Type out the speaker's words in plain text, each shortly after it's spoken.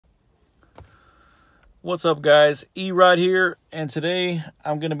What's up, guys? E-Rod here, and today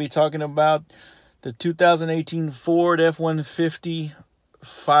I'm going to be talking about the 2018 Ford F-150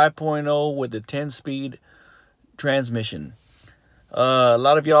 5.0 with the 10-speed transmission. A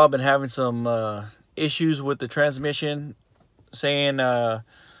lot of y'all have been having some issues with the transmission, saying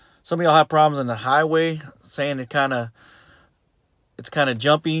some of y'all have problems on the highway, saying it's kind of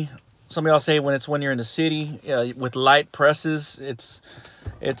jumpy. Some of y'all say when you're in the city with light presses, it's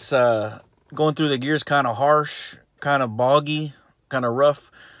going through the gears kind of harsh, kind of boggy, kind of rough.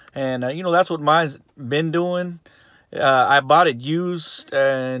 And, that's what mine's been doing. I bought it used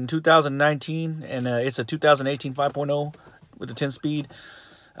in 2019, and it's a 2018 5.0 with the 10-speed.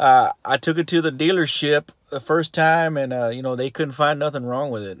 I took it to the dealership the first time, and, they couldn't find nothing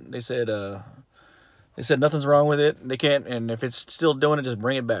wrong with it. They said nothing's wrong with it. They can't, and if it's still doing it, just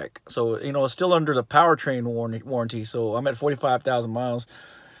bring it back. So, it's still under the powertrain warranty. So I'm at 45,000 miles.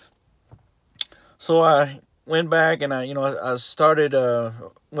 So I went back and I started,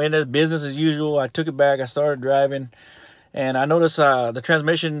 went into business as usual. I took it back. I started driving, and I noticed the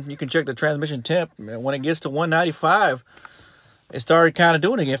transmission, you can check the transmission temp. When it gets to 195, it started kind of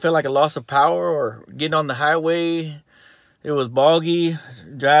doing it again. It felt like a loss of power, or getting on the highway. It was boggy,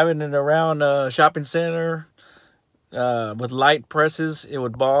 driving it around a shopping center with light presses. It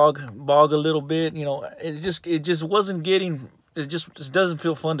would bog a little bit. It just wasn't getting, it just doesn't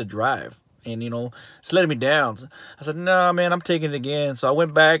feel fun to drive. And, it's letting me down. So I said, nah, man, I'm taking it again. So I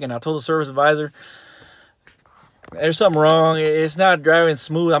went back and I told the service advisor, there's something wrong. It's not driving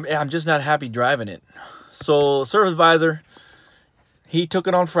smooth. I'm just not happy driving it. So service advisor, he took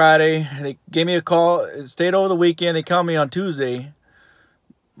it on Friday. They gave me a call. It stayed over the weekend. They called me on Tuesday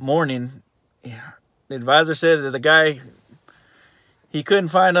morning. The advisor said that the guy, he couldn't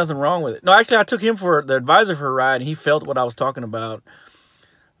find nothing wrong with it. No, actually, I took him for the advisor for a ride, and he felt what I was talking about.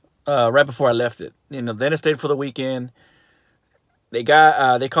 Right before I left it, then it stayed for the weekend. They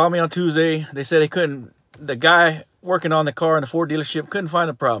called me on Tuesday. They said the guy working on the car in the Ford dealership couldn't find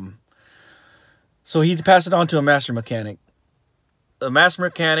a problem. So he passed it on to a master mechanic. The master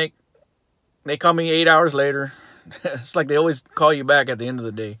mechanic, they called me 8 hours later. It's like they always call you back at the end of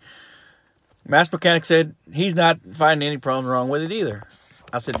the day. Master mechanic said he's not finding any problem wrong with it either.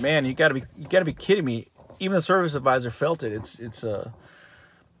 I said, man, you gotta be kidding me. Even the service advisor felt it.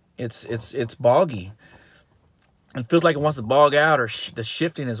 It's boggy. It feels like it wants to bog out, or the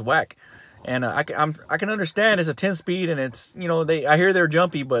shifting is whack. And I can understand it's a 10-speed, and it's I hear they're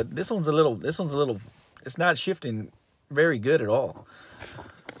jumpy, but this one's a little it's not shifting very good at all.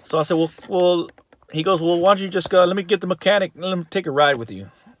 So I said, well, he goes, well, why don't you just go? Let me get the mechanic. Let me take a ride with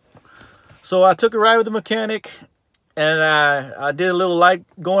you. So I took a ride with the mechanic, and I did a little I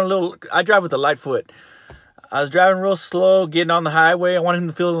drive with a light foot. I was driving real slow, getting on the highway. I wanted him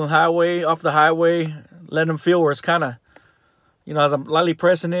to feel on the highway, off the highway, letting him feel where it's kind of, as I'm lightly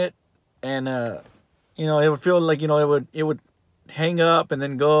pressing it, and, it would feel like, it would hang up and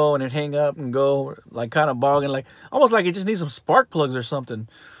then go, and it'd hang up and go, like kind of bogging, like almost like it just needs some spark plugs or something.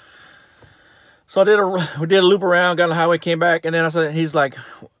 So we did a loop around, got on the highway, came back, and then I said, he's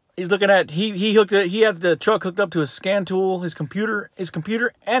looking at, he had the truck hooked up to his scan tool, his computer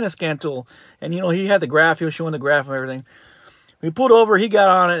and his scan tool. And, he had the graph, he was showing the graph and everything. We pulled over, he got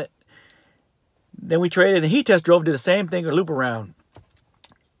on it. Then we traded, and he test drove, did the same thing, a loop around.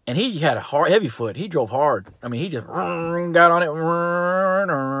 And he had a heavy foot. He drove hard. I mean, he just got on it.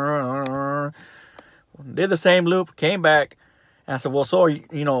 Did the same loop, came back. And I said, well, so are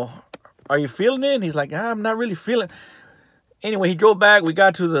you feeling it? And he's like, I'm not really feeling it. Anyway, he drove back. We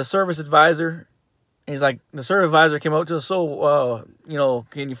got to the service advisor. And he's like, the service advisor came up to us. So,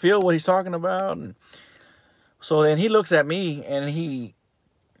 can you feel what he's talking about? And so then he looks at me, and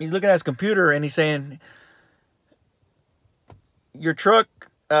he's looking at his computer, and he's saying, your truck,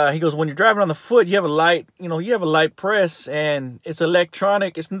 he goes, when you're driving on the foot, you have a light, you have a light press, and it's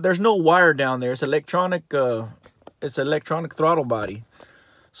electronic. There's no wire down there. It's electronic throttle body.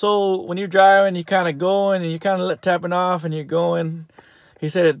 So when you're driving, you're kind of going, and you're kind of tapping off, and you're going. He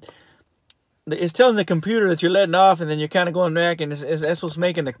said it's telling the computer that you're letting off, and then you're kind of going back, and that's what's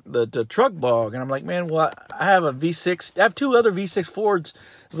making the truck bog. And I'm like, man, well, I have a V6. I have two other V6 Fords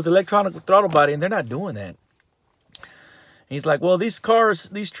with electronic throttle body, and they're not doing that. And he's like, well, these trucks,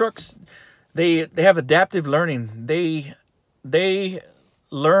 they have adaptive learning. They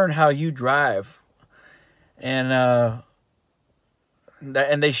learn how you drive, and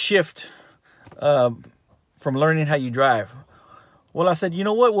they shift from learning how you drive. Well, I said, you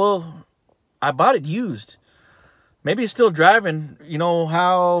know what? Well, I bought it used. Maybe it's still driving,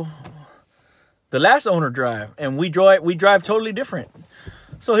 how the last owner drive. And we drive totally different.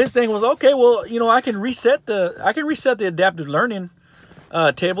 So his thing was, okay, well, you know, I can reset the adaptive learning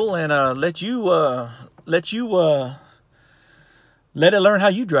table and let it learn how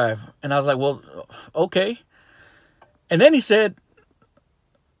you drive. And I was like, well, okay. And then he said,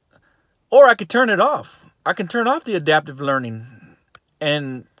 or I could turn it off. I can turn off the adaptive learning,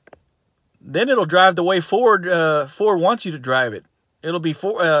 and then it'll drive the way Ford wants you to drive it. It'll be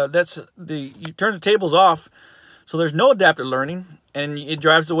you turn the tables off, so there's no adaptive learning, and it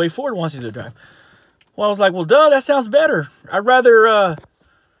drives the way Ford wants you to drive. Well, I was like, well, duh, that sounds better. I'd rather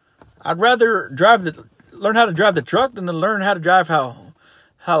learn how to drive the truck than to learn how to drive how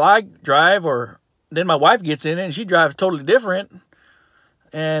I drive. Or then my wife gets in it and she drives totally different,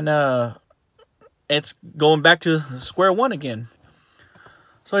 and it's going back to square one again.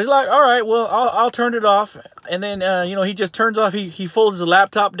 So he's like, all right, well, I'll turn it off. And then, you know, he just turns off. He folds the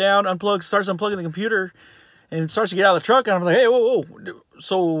laptop down, starts unplugging the computer, and starts to get out of the truck. And I'm like, hey, whoa.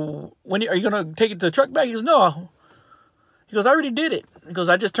 So are you going to take it to the truck back? He goes, no. He goes, I already did it. He goes,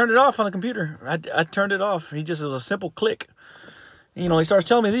 I just turned it off on the computer. I turned it off. It was a simple click. You know, he starts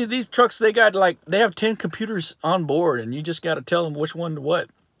telling me these trucks, they have 10 computers on board, and you just got to tell them which one to what.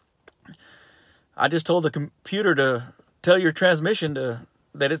 I just told the computer to tell your transmission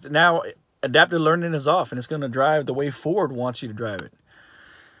that it's now adaptive learning is off, and it's going to drive the way Ford wants you to drive it.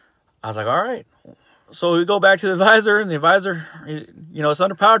 I was like, all right. So we go back to the advisor, and the advisor, you know, it's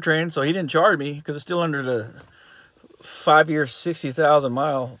under powertrain, so he didn't charge me because it's still under the 5-year,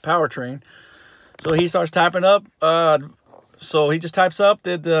 60,000-mile powertrain. So he starts typing up. So he just types up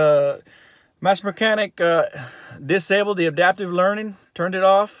that the master mechanic disabled the adaptive learning, turned it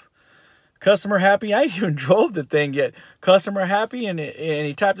off. Customer happy. I ain't even drove the thing yet. Customer happy, and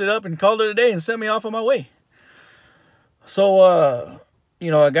he typed it up and called it a day and sent me off on my way. So, you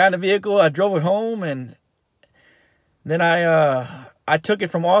know, I got in the vehicle, I drove it home, and then I took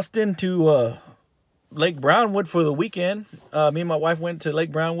it from Austin to Lake Brownwood for the weekend. Me and my wife went to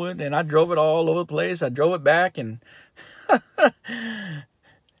Lake Brownwood, and I drove it all over the place. I drove it back, and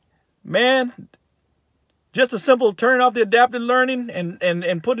man, just a simple turning off the adaptive learning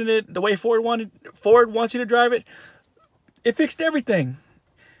and putting it the way Ford wants you to drive it. It fixed everything.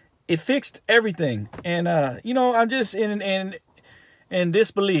 It fixed everything. And you know, I'm just in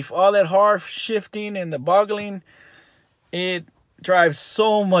disbelief. All that hard shifting and the boggling, it drives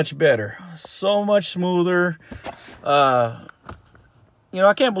so much better, so much smoother. You know,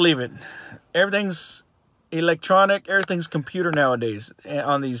 I can't believe it. Everything's electronic, everything's computer nowadays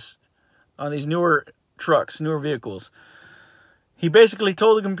on these newer trucks, newer vehicles. He basically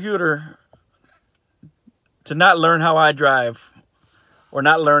told the computer to not learn how I drive, or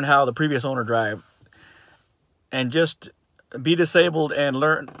not learn how the previous owner drive, and just be disabled and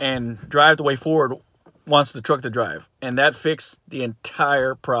learn and drive the way Ford wants the truck to drive. And that fixed the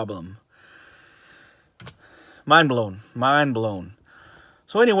entire problem. Mind blown. Mind blown.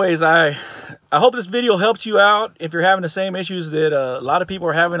 So anyways, I hope this video helps you out if you're having the same issues that a lot of people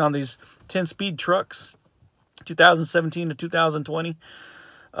are having on these 10-speed trucks, 2017 to 2020.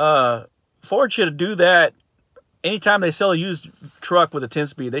 Ford should do that anytime they sell a used truck with a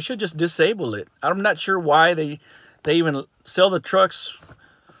 10-speed. They should just disable it. I'm not sure why they even sell the trucks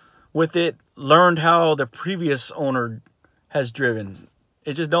with it learned how the previous owner has driven.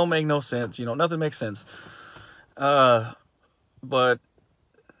 It just don't make no sense. You know, nothing makes sense. But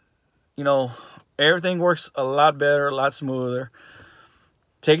you know, everything works a lot better, a lot smoother.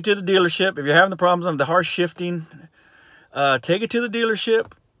 Take it to the dealership. If you're having the problems of the harsh shifting, take it to the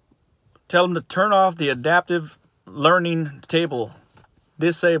dealership. Tell them to turn off the adaptive learning table.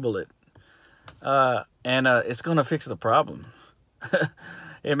 Disable it. And it's going to fix the problem.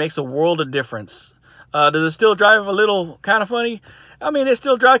 It makes a world of difference. Does it still drive a little kind of funny? I mean, it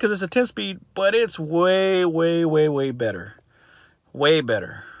still drives because it's a 10-speed, but it's way, way, way, way better. Way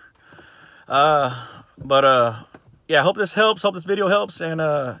better. Yeah, I hope this helps. Hope this video helps. And,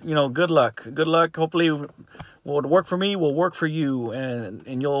 you know, good luck. Good luck. Hopefully what work for me will work for you.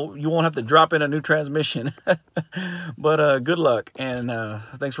 And you won't have to drop in a new transmission. But good luck. And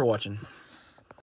thanks for watching.